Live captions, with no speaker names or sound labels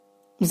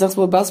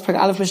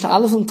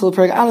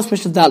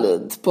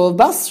Bava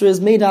Basra is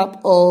made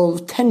up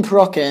of 10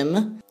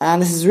 parakim,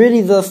 and this is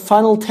really the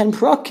final 10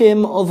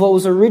 parakim of what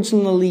was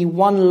originally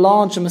one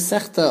larger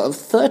Masechta of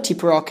 30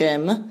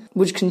 parakim,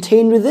 which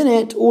contained within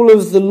it all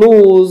of the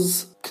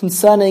laws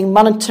concerning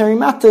monetary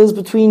matters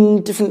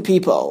between different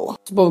people.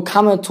 So Bava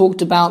Kama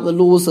talked about the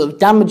laws of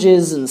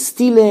damages and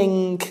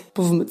stealing.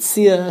 Bava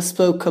Metzia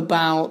spoke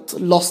about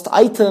lost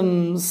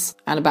items,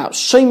 and about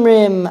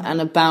shomrim,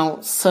 and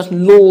about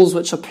certain laws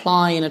which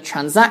apply in a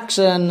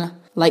transaction,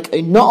 like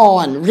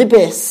ono'ah and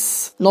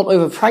ribis, not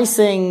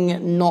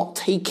overpricing, not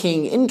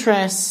taking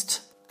interest.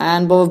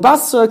 And Bava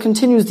Basra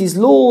continues these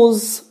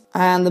laws.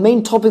 And the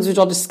main topics which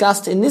are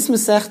discussed in this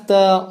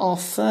Masechta are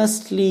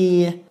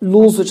firstly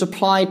laws which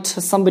apply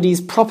to somebody's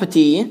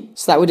property.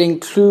 So that would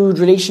include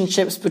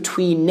relationships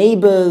between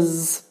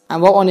neighbors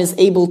and what one is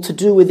able to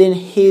do within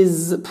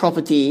his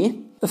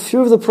property. A few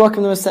of the parakim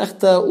in the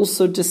Masechta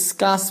also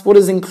discuss what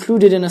is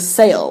included in a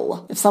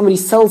sale. If somebody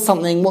sells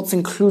something, what's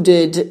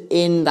included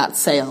in that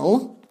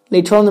sale.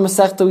 Later on in the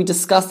Masechta, we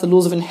discuss the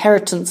laws of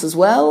inheritance as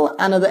well,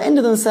 and at the end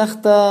of the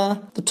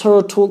Masechta, the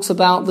Torah talks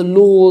about the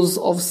laws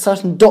of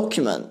certain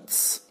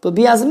documents. But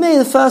B'Yazmei,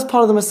 the first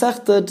part of the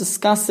Masechta,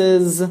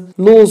 discusses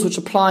laws which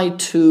apply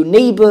to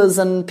neighbors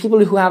and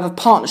people who have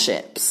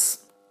partnerships.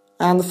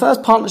 And the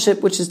first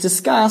partnership which is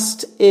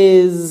discussed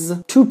is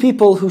two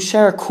people who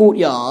share a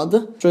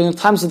courtyard. During the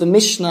times of the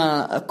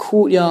Mishnah, a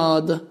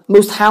courtyard,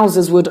 most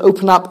houses would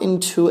open up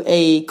into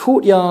a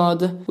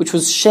courtyard which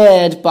was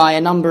shared by a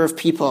number of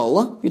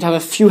people. You'd have a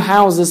few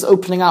houses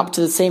opening up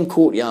to the same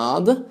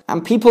courtyard,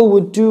 and people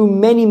would do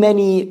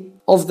many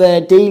of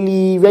their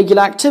daily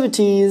regular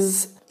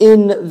activities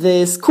in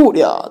this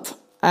courtyard.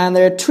 And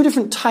there are two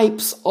different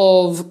types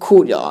of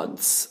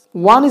courtyards.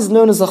 One is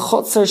known as a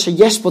chotzer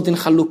sheyesh bo din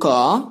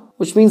chalukah,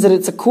 which means that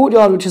it's a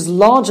courtyard which is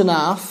large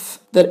enough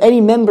that any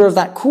member of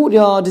that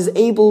courtyard is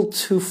able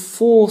to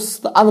force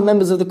the other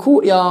members of the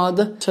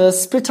courtyard to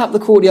split up the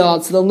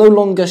courtyard, so they'll no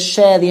longer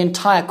share the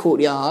entire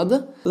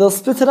courtyard. They'll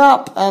split it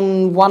up,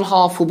 and one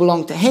half will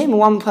belong to him, and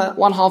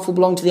one half will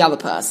belong to the other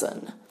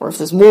person. Or if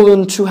there's more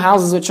than two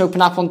houses which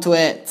open up onto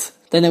it,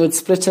 then they would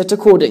split it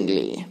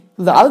accordingly.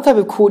 The other type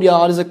of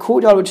courtyard is a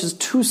courtyard which is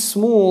too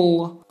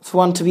small for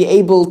one to be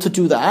able to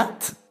do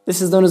that.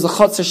 This is known as a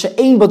chotzer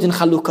she'ein bo din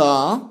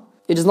chalukah.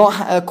 It is not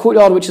a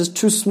courtyard which is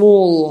too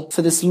small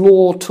for this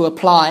law to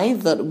apply,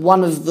 that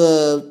one of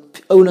the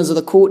owners of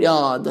the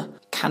courtyard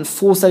can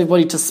force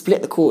everybody to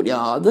split the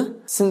courtyard.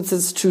 Since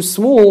it's too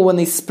small, when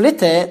they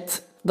split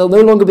it, they'll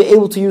no longer be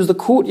able to use the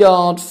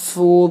courtyard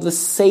for the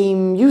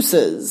same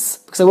uses,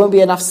 because there won't be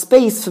enough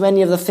space for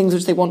many of the things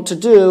which they want to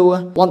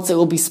do once it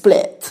will be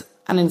split.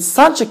 And in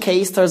such a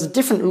case, there is a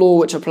different law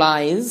which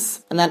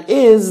applies, and that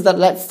is that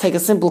let's take a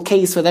simple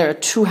case where there are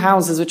two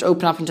houses which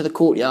open up into the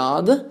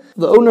courtyard.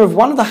 The owner of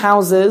one of the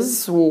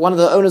houses, or one of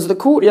the owners of the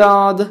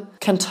courtyard,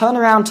 can turn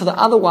around to the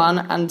other one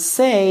and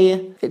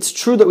say, it's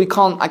true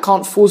that I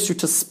can't force you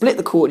to split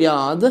the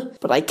courtyard,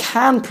 but I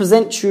can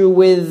present you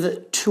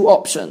with two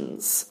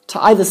options.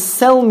 To either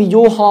sell me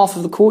your half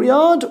of the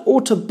courtyard, or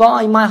to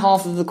buy my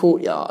half of the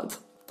courtyard.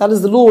 That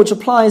is the law which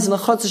applies in a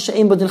chotzer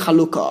she'ein bo din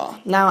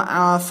chalukah. Now,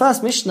 our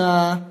first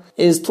Mishnah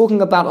is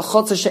talking about a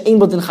chotzer she'ein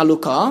bo din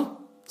chalukah.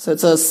 So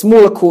it's a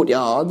smaller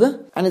courtyard.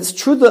 And it's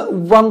true that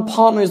one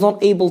partner is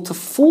not able to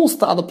force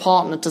the other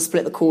partner to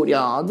split the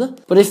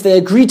courtyard. But if they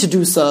agree to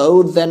do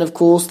so, then of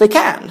course they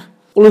can.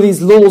 All of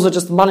these laws are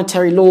just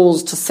monetary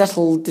laws to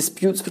settle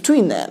disputes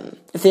between them.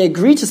 If they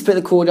agree to split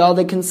the courtyard,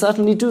 they can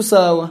certainly do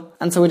so.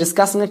 And so we're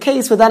discussing a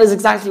case where that is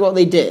exactly what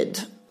they did.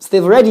 So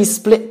they've already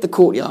split the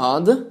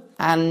courtyard.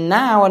 And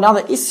now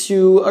another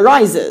issue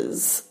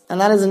arises, and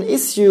that is an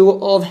issue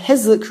of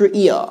hezek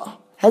re'iyah.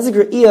 Hezek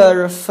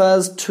re'iyah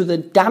refers to the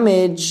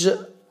damage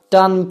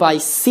done by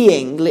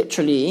seeing,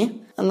 literally,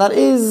 and that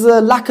is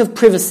a lack of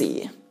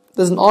privacy.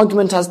 There's an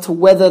argument as to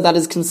whether that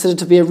is considered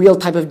to be a real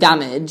type of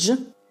damage,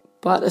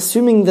 but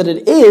assuming that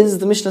it is,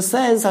 the Mishnah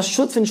says,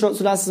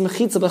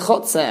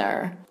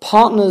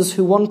 partners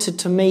who wanted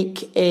to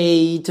make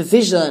a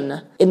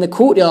division in the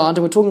courtyard,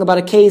 and we're talking about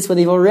a case where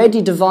they've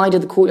already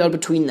divided the courtyard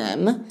between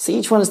them, so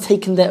each one has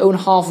taken their own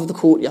half of the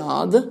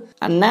courtyard,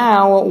 and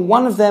now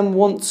one of them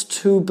wants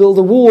to build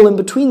a wall in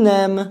between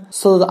them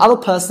so that the other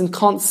person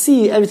can't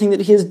see everything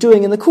that he is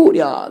doing in the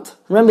courtyard.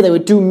 Remember, they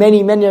would do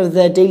many of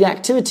their daily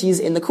activities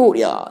in the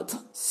courtyard.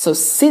 So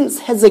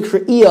since hezek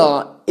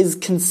re'iyah is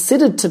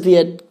considered to be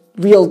a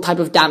real type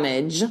of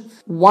damage,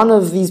 one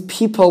of these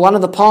people, one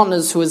of the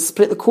partners who has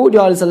split the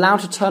courtyard, is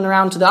allowed to turn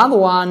around to the other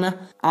one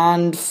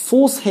and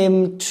force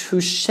him to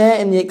share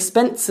in the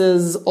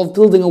expenses of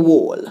building a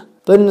wall.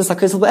 But in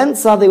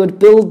the they would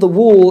build the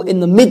wall in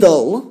the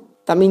middle.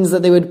 That means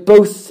that they would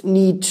both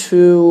need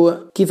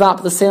to give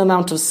up the same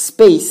amount of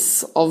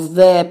space of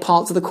their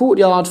parts of the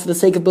courtyard for the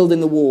sake of building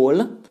the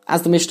wall,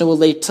 as the Mishnah will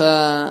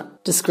later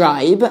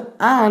describe,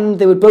 and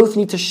they would both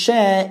need to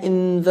share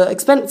in the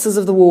expenses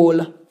of the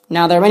wall.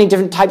 Now, there are many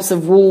different types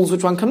of walls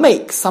which one can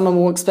make. Some are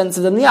more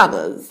expensive than the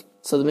others.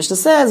 So the Mishnah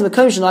says,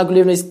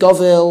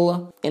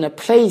 Govil, in a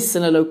place,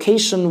 in a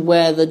location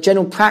where the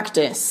general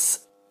practice,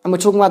 and we're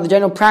talking about the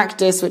general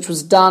practice which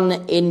was done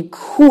in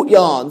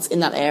courtyards in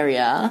that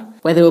area,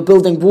 where they were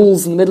building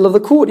walls in the middle of the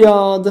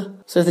courtyard.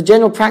 So if the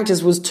general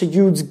practice was to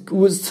use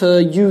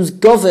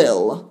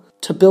Govil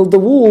to build the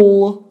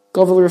wall,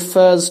 Govil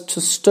refers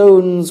to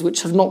stones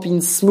which have not been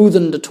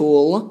smoothened at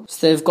all.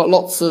 So they've got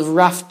lots of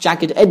rough,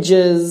 jagged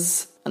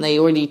edges, and they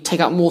already take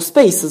up more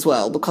space as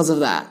well because of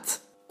that.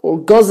 Or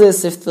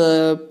gozis, if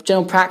the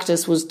general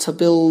practice was to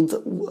build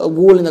a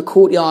wall in the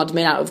courtyard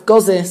made out of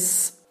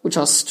gozis, which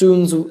are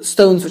stones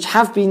which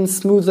have been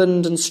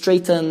smoothened and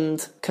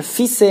straightened.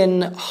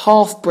 Kafisin,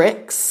 half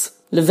bricks.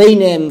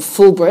 Levanim,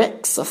 full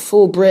bricks. A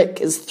full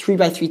brick is 3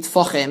 by 3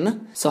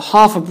 tefachim. So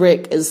half a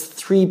brick is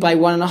 3 by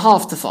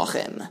 1.5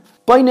 tefachim.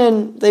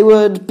 Bainin, they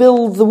would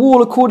build the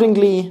wall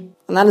accordingly.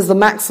 And that is the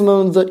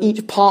maximum that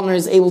each partner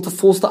is able to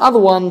force the other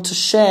one to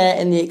share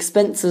in the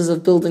expenses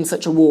of building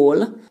such a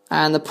wall.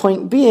 And the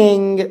point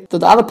being that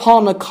the other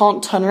partner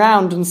can't turn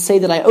around and say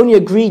that I only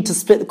agreed to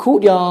split the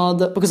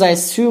courtyard because I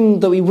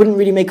assumed that we wouldn't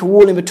really make a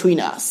wall in between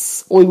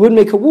us. Or we would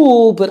make a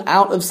wall, but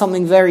out of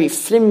something very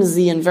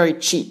flimsy and very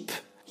cheap.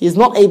 He is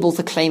not able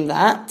to claim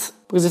that,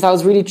 because if that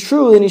was really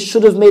true, then he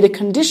should have made a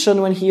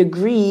condition when he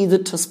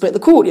agreed to split the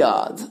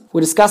courtyard.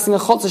 We're discussing a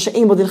chotzer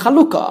she'ein bo din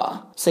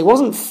chalukah. So he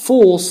wasn't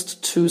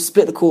forced to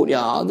split the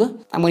courtyard,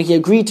 and when he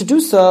agreed to do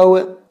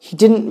so, he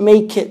didn't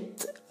make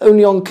it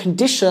only on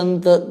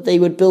condition that they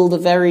would build a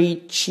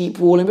very cheap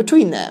wall in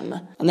between them.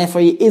 And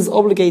therefore he is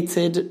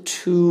obligated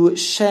to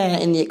share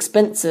in the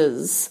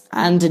expenses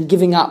and in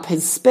giving up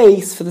his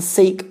space for the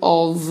sake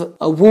of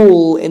a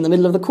wall in the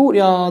middle of the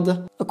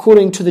courtyard,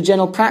 according to the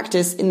general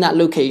practice in that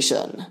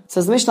location.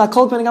 Says the Mishnah,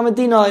 Kol Pnei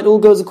Medina, it all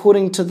goes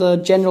according to the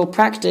general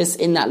practice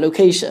in that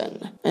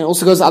location. And it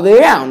also goes the other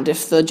way around.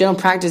 If the general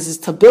practice is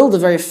to build a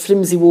very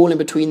flimsy wall in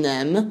between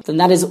them, then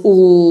that is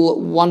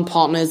all one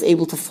partner is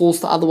able to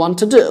force the other one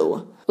to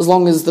do, as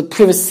long as the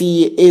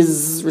privacy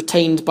is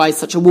retained by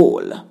such a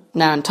wall.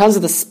 Now, in terms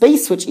of the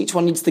space which each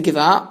one needs to give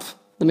up,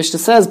 the Mishnah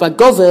says, by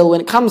Govil, when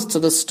it comes to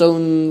the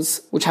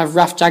stones which have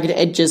rough, jagged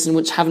edges and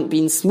which haven't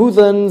been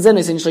smoothened,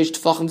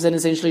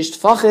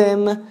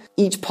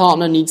 each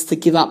partner needs to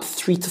give up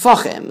 3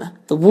 tefachim.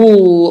 The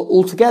wall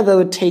altogether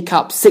would take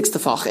up 6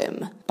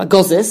 tefachim. By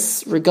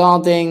Gozis,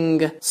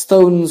 regarding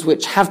stones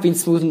which have been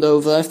smoothened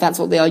over, if that's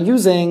what they are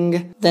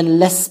using, then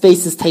less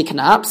space is taken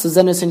up. So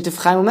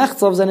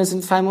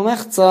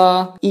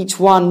each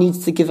one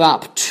needs to give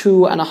up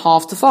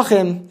 2.5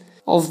 tefachim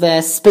of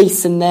their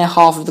space in their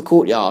half of the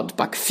courtyard.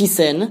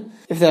 Bakfisin,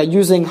 if they are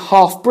using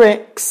half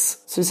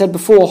bricks, so we said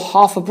before,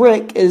 half a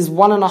brick is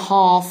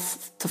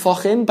 1.5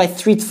 tefachim by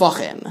 3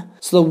 tefachim.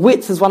 So the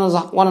width is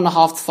 1.5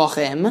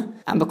 tefachim,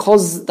 and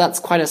because that's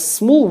quite a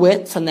small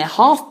width and they're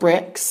half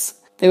bricks,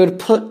 they would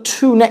put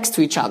 2 next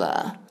to each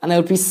other, and there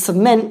would be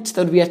cement,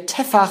 there would be a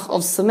tefach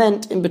of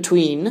cement in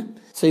between.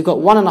 So you've got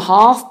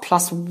 1.5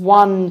 plus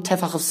 1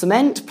 tefach of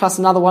cement plus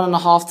another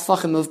 1.5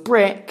 tefachim of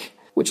brick,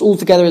 which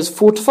altogether is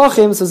 4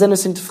 tefachim, so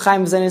zenos in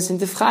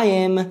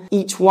tefachim,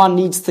 each one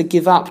needs to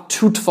give up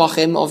 2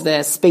 tefachim of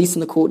their space in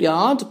the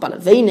courtyard.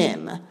 But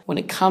when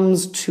it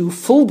comes to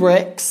full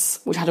bricks,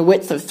 which had a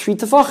width of 3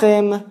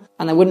 tefachim,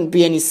 and there wouldn't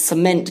be any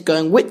cement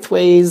going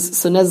widthways,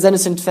 so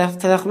zenos in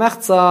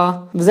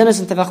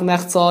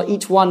tefach,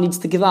 each one needs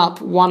to give up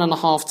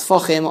 1.5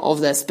 tefachim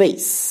of their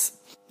space.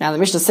 Now the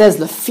Mishnah says,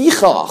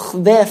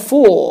 Lefichach,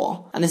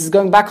 therefore, and this is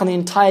going back on the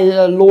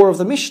entire law of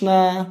the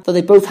Mishnah, that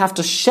they both have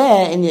to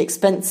share in the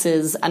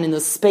expenses and in the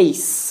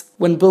space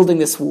when building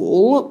this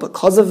wall.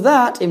 Because of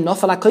that, im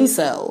nofal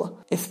hakoisel,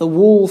 if the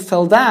wall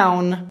fell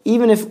down,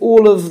 even if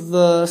all of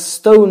the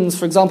stones,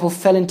 for example,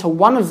 fell into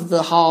one of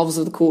the halves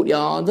of the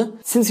courtyard,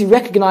 since we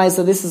recognize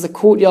that this is a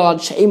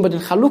courtyard she'ein bo din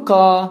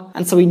chalukah,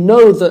 and so we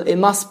know that it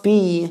must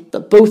be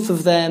that both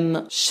of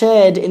them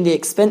shared in the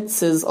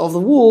expenses of the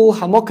wall,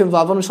 hamokim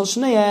va'avonim shel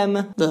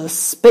shneim, the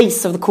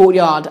space of the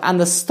courtyard and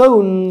the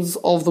stones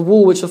of the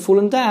wall which have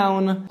fallen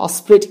down are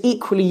split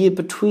equally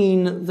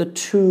between the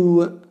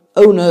 2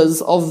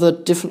 owners of the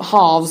different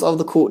halves of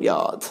the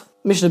courtyard.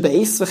 Mishnah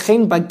base,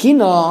 v'chein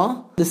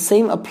bagina, the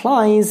same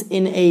applies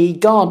in a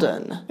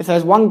garden. If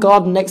there's one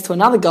garden next to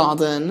another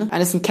garden, and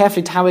listen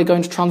carefully to how we're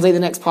going to translate the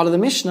next part of the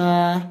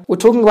Mishnah, we're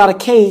talking about a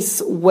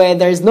case where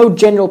there is no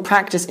general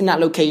practice in that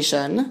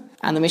location,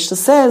 and the Mishnah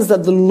says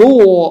that the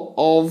law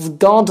of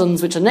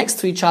gardens which are next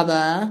to each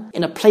other,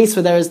 in a place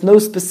where there is no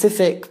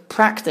specific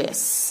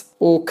practice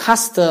or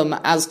custom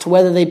as to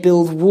whether they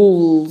build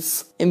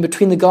walls in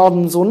between the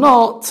gardens or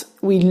not,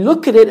 we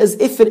look at it as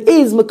if it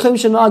is makom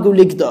shenagu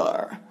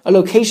ligdar, a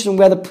location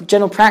where the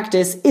general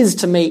practice is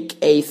to make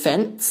a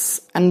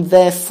fence, and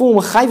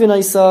therefore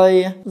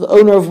the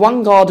owner of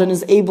one garden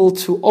is able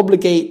to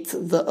obligate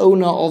the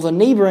owner of a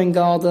neighboring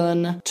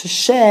garden to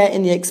share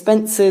in the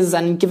expenses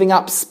and giving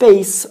up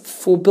space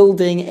for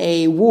building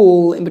a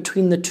wall in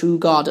between the two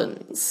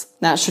gardens.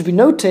 Now it should be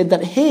noted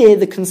that here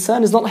the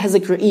concern is not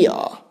hezek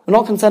re'iyah. We're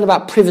not concerned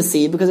about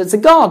privacy because it's a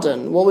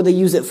garden. What would they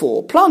use it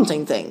for?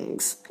 Planting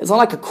things. It's not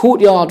like a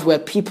courtyard where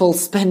people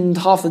spend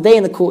half the day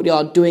in the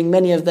courtyard doing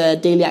many of their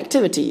daily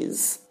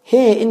activities.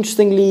 Here,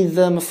 interestingly,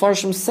 the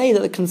Mefarshim say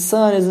that the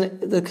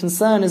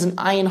concern is an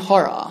ayin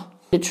hara,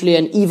 literally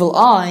an evil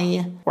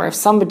eye, where if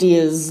somebody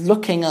is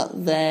looking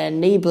at their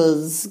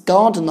neighbor's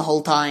garden the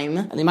whole time,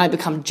 and they might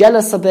become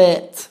jealous a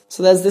bit.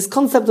 So there's this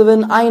concept of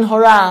an ayin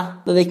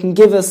hara, that they can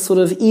give a sort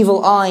of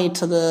evil eye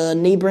to the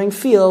neighboring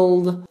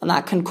field, and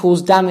that can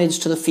cause damage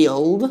to the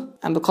field,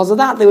 and because of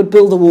that they would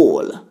build a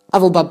wall.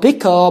 Avol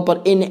babika,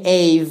 but in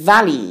a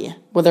valley,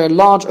 where there are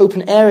large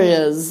open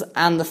areas,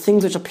 and the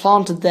things which are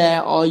planted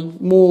there are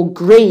more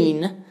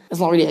grain. It's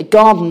not really a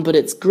garden, but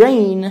it's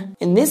grain.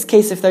 In this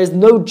case, if there is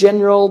no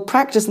general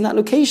practice in that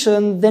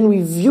location, then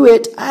we view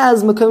it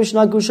as makom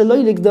shenagu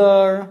shelo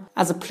ligdar,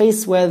 as a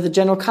place where the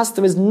general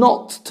custom is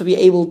not to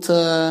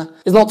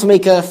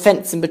make a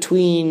fence in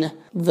between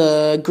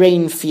the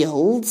grain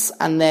fields,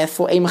 and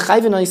therefore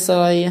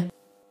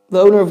the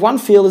owner of one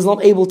field is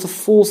not able to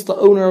force the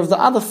owner of the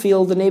other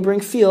field, the neighboring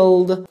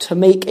field, to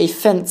make a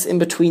fence in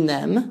between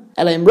them.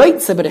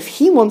 But if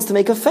he wants to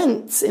make a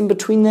fence in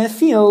between their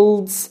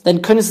fields,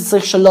 then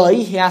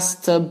he has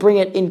to bring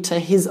it into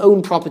his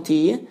own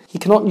property. He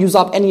cannot use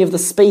up any of the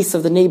space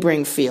of the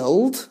neighboring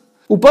field.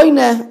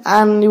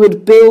 And he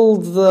would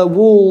build the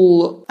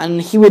wall, and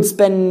he would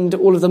spend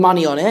all of the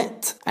money on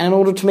it. And in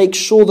order to make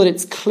sure that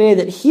it's clear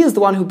that he is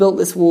the one who built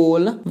this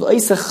wall,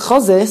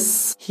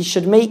 he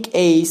should make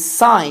a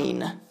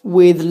sign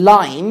with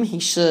lime. He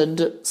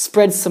should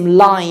spread some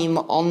lime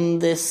on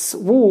this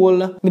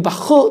wall,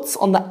 mibachutz,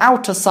 on the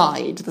outer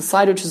side, the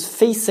side which is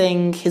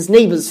facing his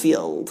neighbor's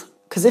field.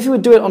 Because if he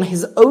would do it on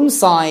his own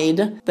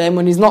side, then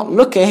when he's not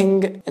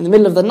looking, in the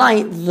middle of the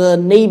night, the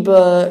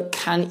neighbor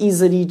can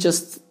easily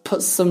just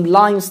put some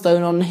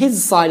limestone on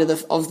his side of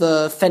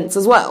the fence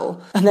as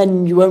well. And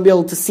then you won't be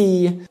able to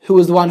see who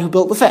was the one who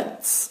built the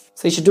fence.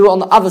 So he should do it on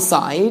the other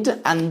side,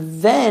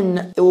 and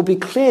then it will be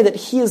clear that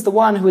he is the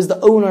one who is the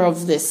owner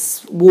of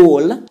this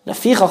wall.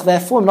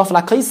 Therefore,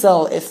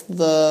 if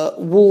the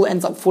wall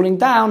ends up falling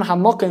down,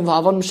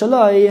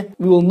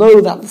 we will know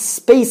that the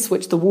space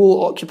which the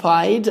wall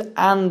occupied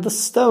and the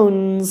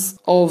stones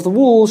of the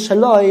wall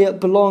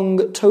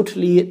belong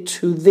totally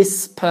to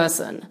this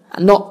person,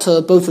 and not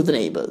to both of the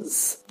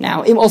neighbors.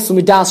 Now,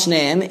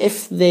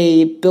 if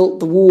they built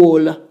the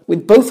wall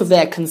with both of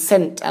their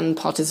consent and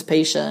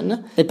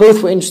participation, they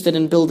both were interested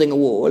in building a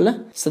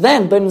wall. So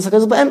then, they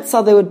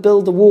would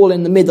build a wall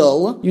in the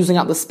middle, using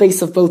up the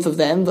space of both of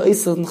them. They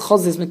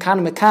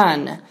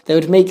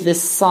would make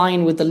this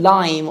sign with the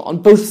lime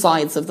on both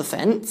sides of the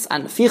fence,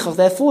 and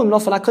therefore,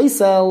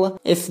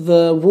 if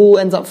the wall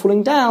ends up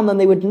falling down, then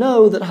they would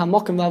know that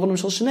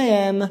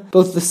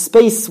both the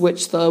space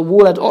which the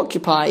wall had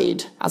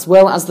occupied, as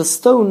well as the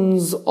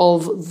stones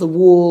of the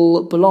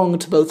wall, belong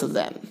to both of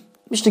them.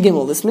 Mishnah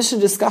Gimel. This Mishnah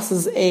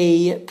discusses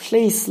a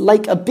place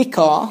like a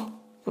bikar,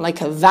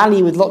 like a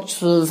valley with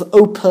lots of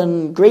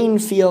open grain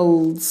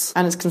fields,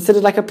 and it's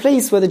considered like a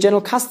place where the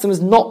general custom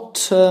is not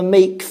to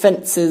make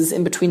fences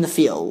in between the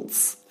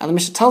fields. And the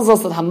Mishnah tells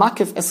us that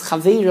hamakif es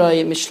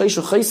chaveiroi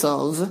mishleishu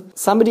chaysav,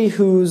 somebody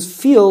whose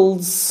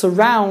fields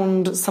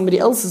surround somebody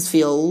else's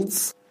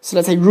fields. So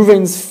let's say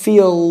Reuven's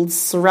fields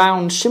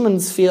surround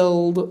Shimon's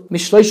field,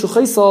 mishleishu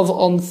chaysav,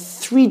 on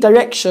 3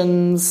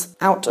 directions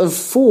out of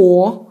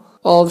 4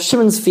 of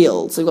Shimon's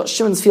field. So you've got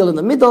Shimon's field in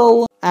the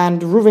middle,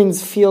 and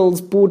Reuven's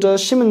fields border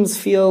Shimon's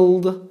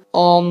field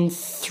on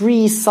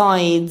 3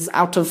 sides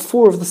out of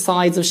 4 of the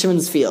sides of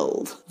Shimon's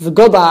field.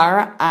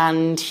 V'godar,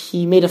 and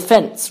he made a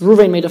fence.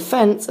 Reuven made a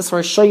fence as far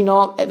as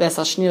Shoina, Eves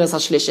Hashni, Eves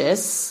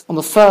Hashlishes, on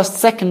the 1st,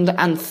 2nd,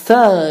 and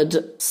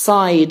 3rd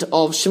side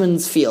of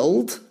Shimon's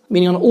field.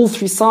 Meaning on all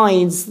 3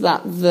 sides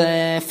that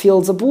the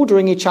fields are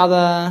bordering each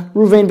other,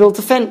 Reuven built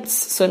a fence.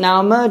 So it now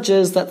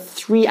emerges that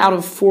 3 out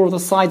of 4 of the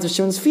sides of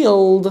Shimon's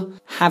field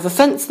have a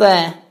fence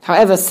there.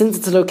 However, since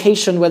it's a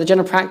location where the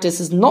general practice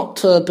is not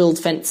to build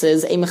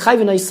fences,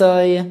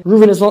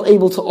 Reuven is not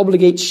able to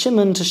obligate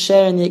Shimon to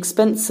share in the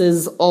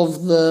expenses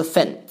of the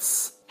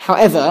fence.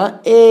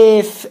 However,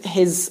 if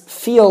his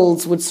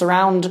fields would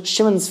surround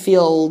Shimon's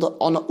field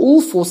on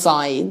all 4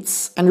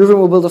 sides, and Reuven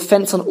will build a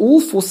fence on all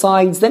 4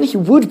 sides, then he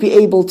would be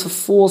able to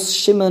force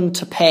Shimon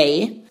to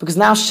pay, because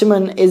now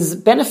Shimon is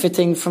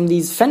benefiting from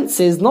these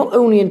fences not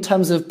only in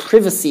terms of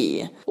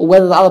privacy, or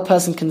whether the other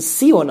person can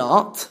see or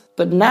not,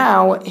 but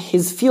now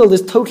his field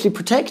is totally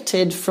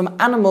protected from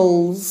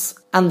animals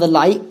and the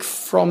like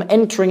from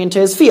entering into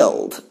his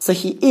field. So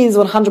he is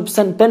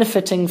 100%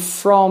 benefiting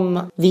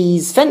from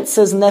these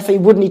fences, and therefore he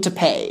would need to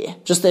pay.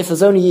 Just if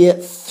there's only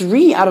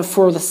 3 out of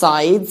 4 of the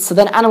sides, so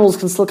then animals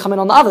can still come in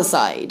on the other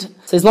side.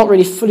 So he's not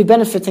really fully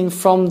benefiting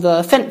from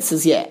the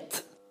fences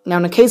yet. Now,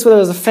 in a case where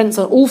there is a fence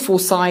on all four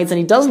sides and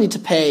he doesn't need to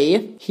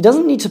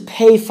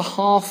pay for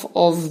half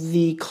of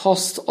the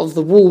cost of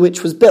the wall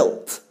which was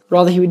built.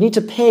 Rather, he would need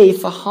to pay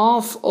for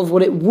half of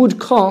what it would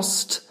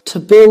cost to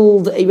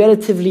build a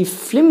relatively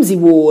flimsy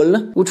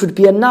wall, which would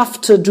be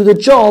enough to do the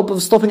job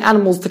of stopping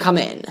animals to come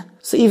in.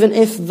 So even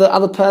if the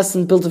other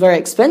person built a very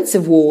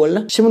expensive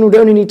wall, Shimon would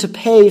only need to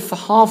pay for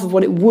half of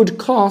what it would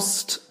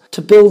cost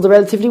to build a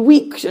relatively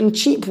weak and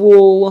cheap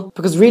wall,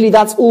 because really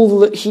that's all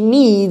that he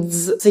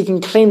needs, so he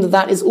can claim that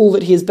that is all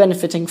that he is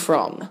benefiting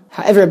from.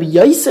 However, Rabbi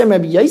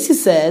Yossi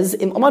says,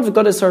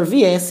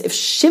 if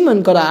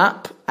Shimon got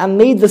up and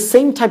made the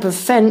same type of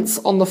fence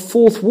on the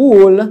fourth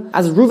wall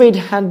as Reuven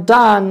had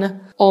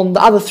done on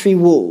the other three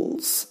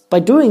walls. By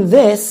doing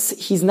this,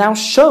 he's now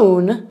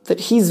shown that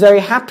he's very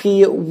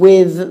happy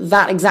with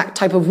that exact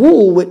type of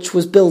wall which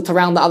was built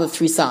around the other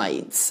three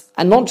sides,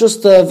 and not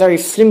just the very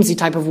flimsy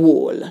type of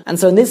wall. And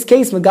so in this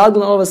case,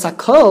 Megalgal Olav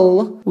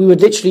Sakol, we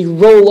would literally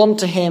roll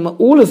onto him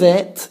all of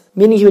it,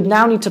 meaning he would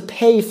now need to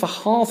pay for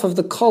half of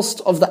the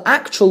cost of the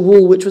actual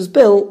wall which was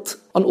built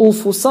on all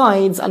four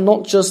sides, and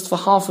not just for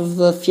half of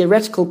the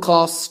theoretical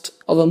cost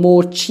of a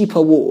more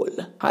cheaper wall.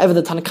 However,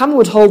 the Tanna Kamma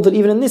would hold that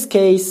even in this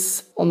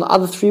case, on the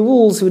other three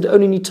walls, he would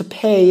only need to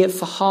pay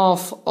for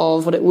half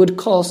of what it would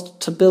cost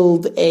to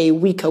build a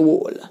weaker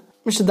wall.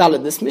 Mishnah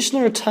Dalet. This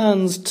Mishnah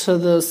returns to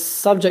the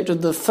subject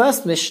of the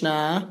first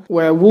Mishnah,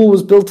 where a wall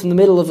was built in the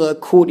middle of a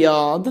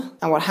courtyard,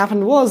 and what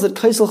happened was that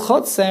Kaisel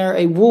Chotzer,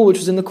 a wall which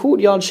was in the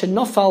courtyard,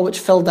 Shenofal, which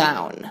fell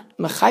down.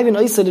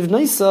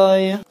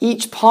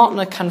 Each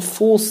partner can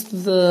force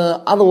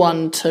the other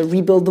one to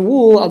rebuild the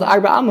wall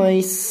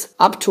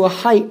up to a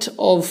height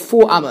of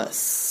 4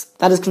 amos.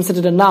 That is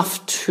considered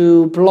enough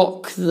to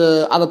block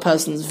the other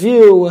person's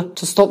view,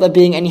 to stop there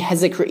being any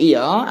hezek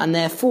re'iyah, and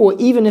therefore,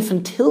 even if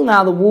until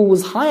now the wall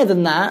was higher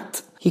than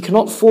that, he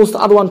cannot force the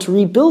other one to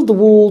rebuild the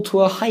wall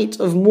to a height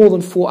of more than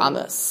 4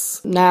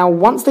 amos. Now,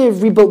 once they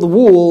have rebuilt the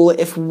wall,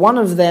 if one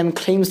of them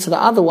claims to the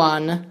other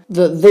one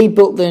that they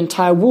built the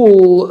entire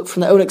wall from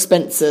their own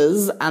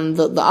expenses, and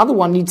that the other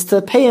one needs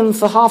to pay him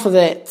for half of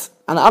it,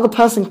 and the other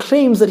person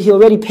claims that he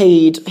already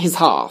paid his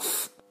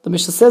half, the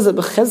Mishnah says that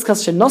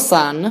b'chezkas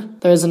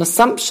shenosan, there is an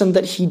assumption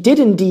that he did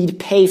indeed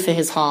pay for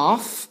his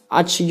half,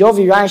 unless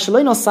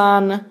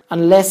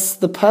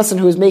the person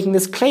who is making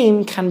this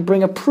claim can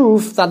bring a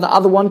proof that the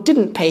other one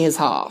didn't pay his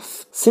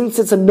half. Since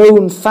it's a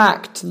known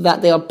fact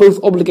that they are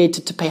both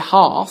obligated to pay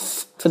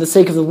half for the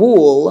sake of the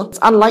wall, it's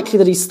unlikely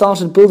that he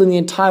started building the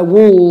entire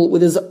wall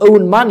with his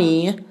own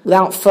money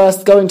without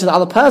first going to the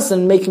other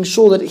person, making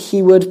sure that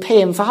he would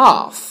pay him for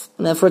half.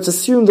 And therefore it's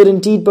assumed that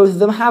indeed both of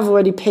them have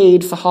already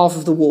paid for half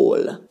of the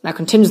wall. Now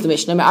continues the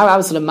Mishnah,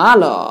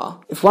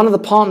 if one of the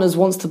partners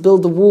wants to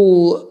build the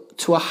wall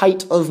to a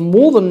height of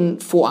more than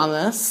 4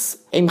 amos,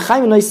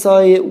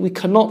 we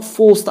cannot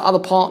force the other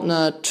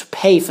partner to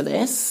pay for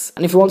this.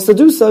 And if he wants to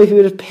do so, he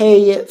would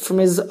pay from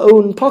his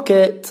own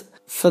pocket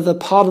for the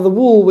part of the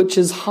wall which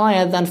is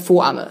higher than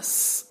 4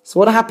 amos. So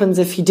what happens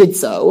if he did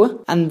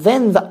so, and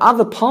then the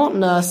other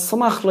partner,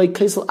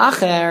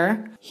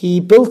 he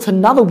built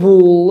another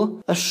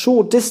wall a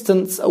short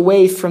distance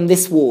away from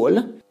this wall,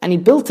 and he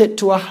built it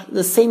to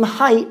the same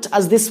height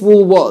as this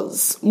wall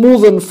was, more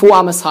than 4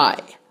 amos high.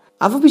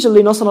 Even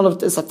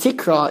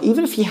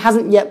if he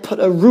hasn't yet put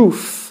a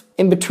roof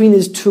in between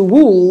these two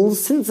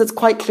walls, since it's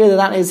quite clear that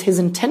that is his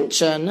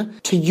intention,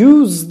 to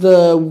use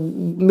the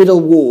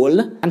middle wall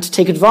and to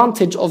take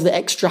advantage of the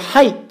extra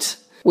height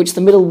which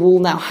the middle wall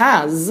now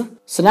has,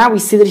 so now we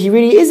see that he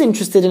really is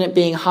interested in it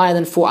being higher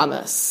than 4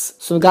 amos.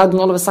 So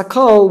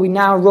we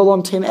now roll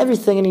onto him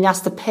everything, and he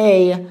has to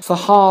pay for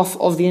half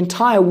of the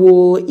entire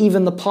wall,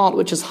 even the part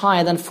which is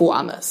higher than 4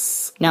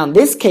 amos. Now in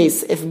this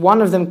case, if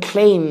one of them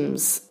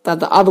claims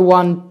that the other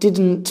one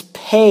didn't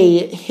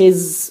pay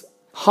his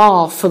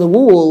half for the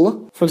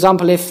wall, for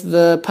example, if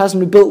the person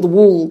who built the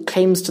wall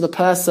claims to the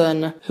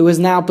person who has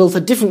now built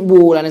a different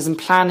wall and isn't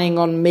planning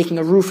on making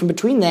a roof in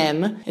between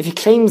them, if he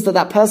claims that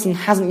that person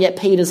hasn't yet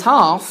paid his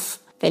half,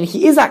 then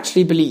he is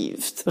actually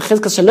believed.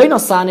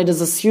 It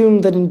is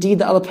assumed that indeed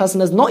the other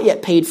person has not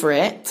yet paid for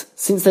it,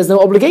 since there's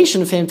no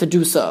obligation for him to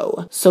do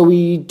so. So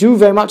we do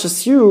very much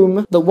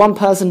assume that one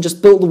person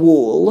just built the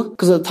wall,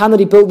 because at the time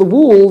that he built the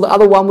wall, the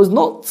other one was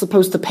not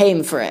supposed to pay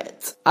him for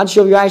it. Unless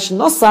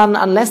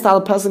the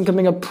other person can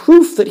bring a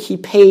proof that he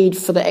paid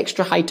for the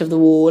extra height of the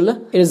wall,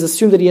 it is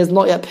assumed that he has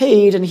not yet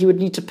paid, and he would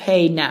need to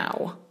pay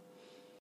now.